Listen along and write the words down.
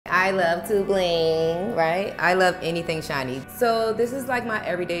I love to bling, right? I love anything shiny. So this is like my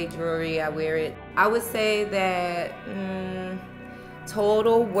everyday jewelry. I wear it. I would say that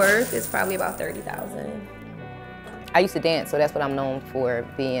total worth is probably about $30,000. I used to dance, so that's what I'm known for,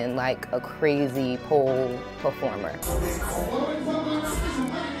 being like a crazy pole performer.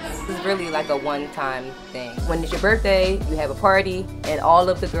 It's really like a one-time thing. When it's your birthday, you have a party, and all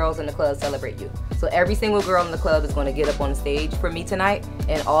of the girls in the club celebrate you. So every single girl in the club is going to get up on stage for me tonight,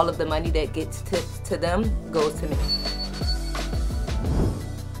 and all of the money that gets to them goes to me.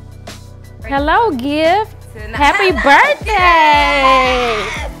 Hello, gift. Happy birthday!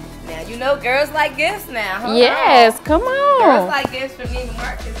 Now, you know girls like gifts now, huh? Yes, come on. Girls like gifts from Neiman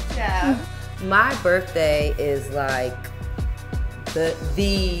Marcus, child. My birthday is like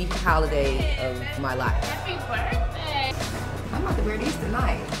the holiday of my life. Happy birthday. I'm about to wear these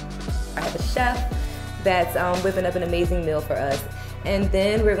tonight. I have a chef that's whipping up an amazing meal for us. And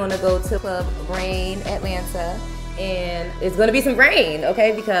then we're gonna go to Club Rain, Atlanta. And it's gonna be some rain,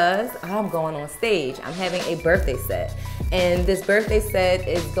 okay? Because I'm going on stage. I'm having a birthday set. And this birthday set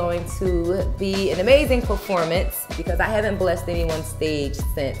is going to be an amazing performance because I haven't blessed anyone's stage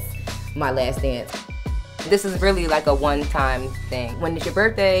since my last dance. This is really like a one-time thing. When it's your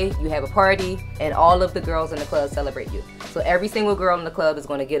birthday, you have a party, and all of the girls in the club celebrate you. So every single girl in the club is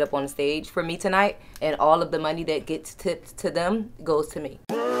gonna get up on stage for me tonight, and all of the money that gets tipped to them goes to me.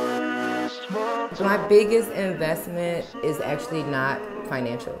 My biggest investment is actually not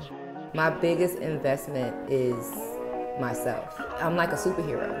financial. My biggest investment is myself. I'm like a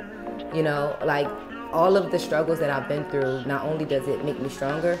superhero, you know, like all of the struggles that I've been through, not only does it make me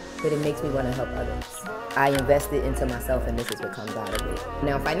stronger, but it makes me want to help others. I invested into myself, and this is what comes out of it.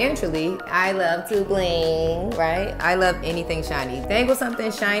 Now financially, I love to bling, right? I love anything shiny. Dangle something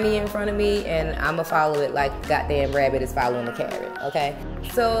shiny in front of me and I'ma follow it like goddamn rabbit is following the carrot, okay?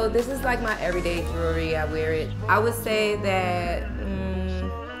 So this is like my everyday jewelry. I wear it. I would say that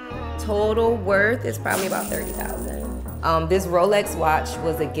total worth is probably about $30,000. This Rolex watch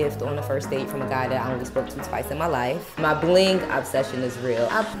was a gift on the first date from a guy that I only spoke to twice in my life. My bling obsession is real.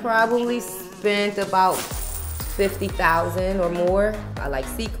 I probably spent about $50,000 or more. I like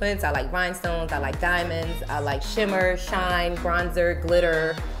sequins, I like rhinestones, I like diamonds, I like shimmer, shine, bronzer,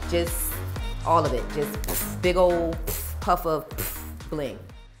 glitter, just all of it. Just big old puff of bling.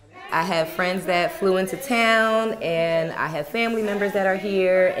 I have friends that flew into town, and I have family members that are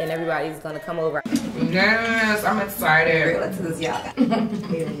here, and everybody's gonna come over. Yes, I'm excited. Let's do this, y'all.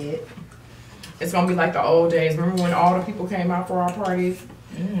 It's gonna be like the old days. Remember when all the people came out for our parties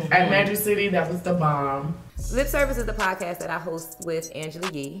at Magic City? That was the bomb. Lip Service is the podcast that I host with Angela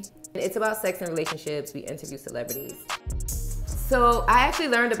Yee. It's about sex and relationships. We interview celebrities. So I actually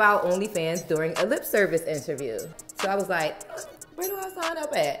learned about OnlyFans during a lip service interview. So I was like, where do I sign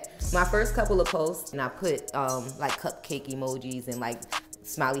up at? My first couple of posts, and I put like cupcake emojis and like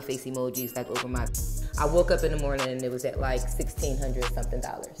smiley face emojis like over my. I woke up in the morning and it was at like $1,600 something.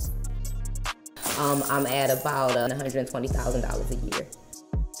 I'm at about $120,000 a year.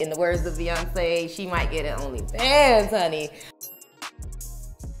 In the words of Beyonce, she might get an OnlyFans, honey.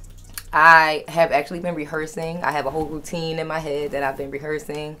 I have actually been rehearsing. I have a whole routine in my head that I've been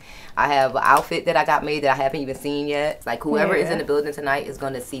rehearsing. I have an outfit that I got made that I haven't even seen yet. It's like whoever is in the building tonight is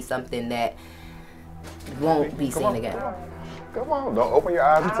gonna see something that won't be seen again. Come on, don't open your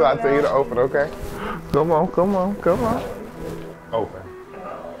eyes until I tell you to open, okay? Come on, come on, come on. Open.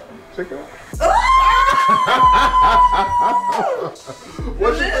 Check it out.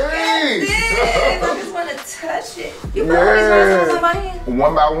 What you think? I just want to touch it. You put all these roses on my hand?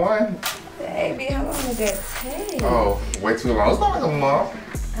 One by one? Baby, how long did that take? Oh, way too long. It's not like a month.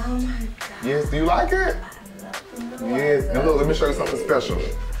 Oh my God. Yes, do you like it? I love them. Yes, and look, let me show you something special.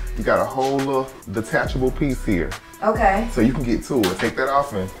 You got a whole little detachable piece here. Okay. So you can get to it. Take that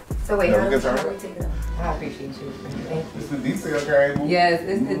off and... So wait, how do we take take it off? I appreciate you. Thank you. It's the detail cable. Yes,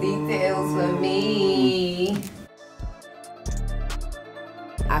 it's the details for me.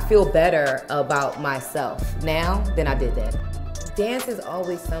 I feel better about myself now than I did then. Dance is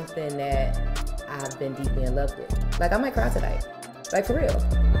always something that I've been deeply in love with. Like, I might cry tonight. Like, for real.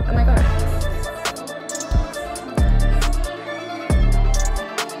 I might cry.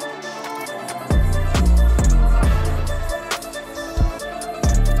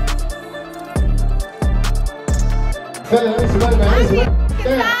 I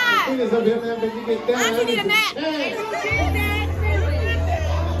need a nap.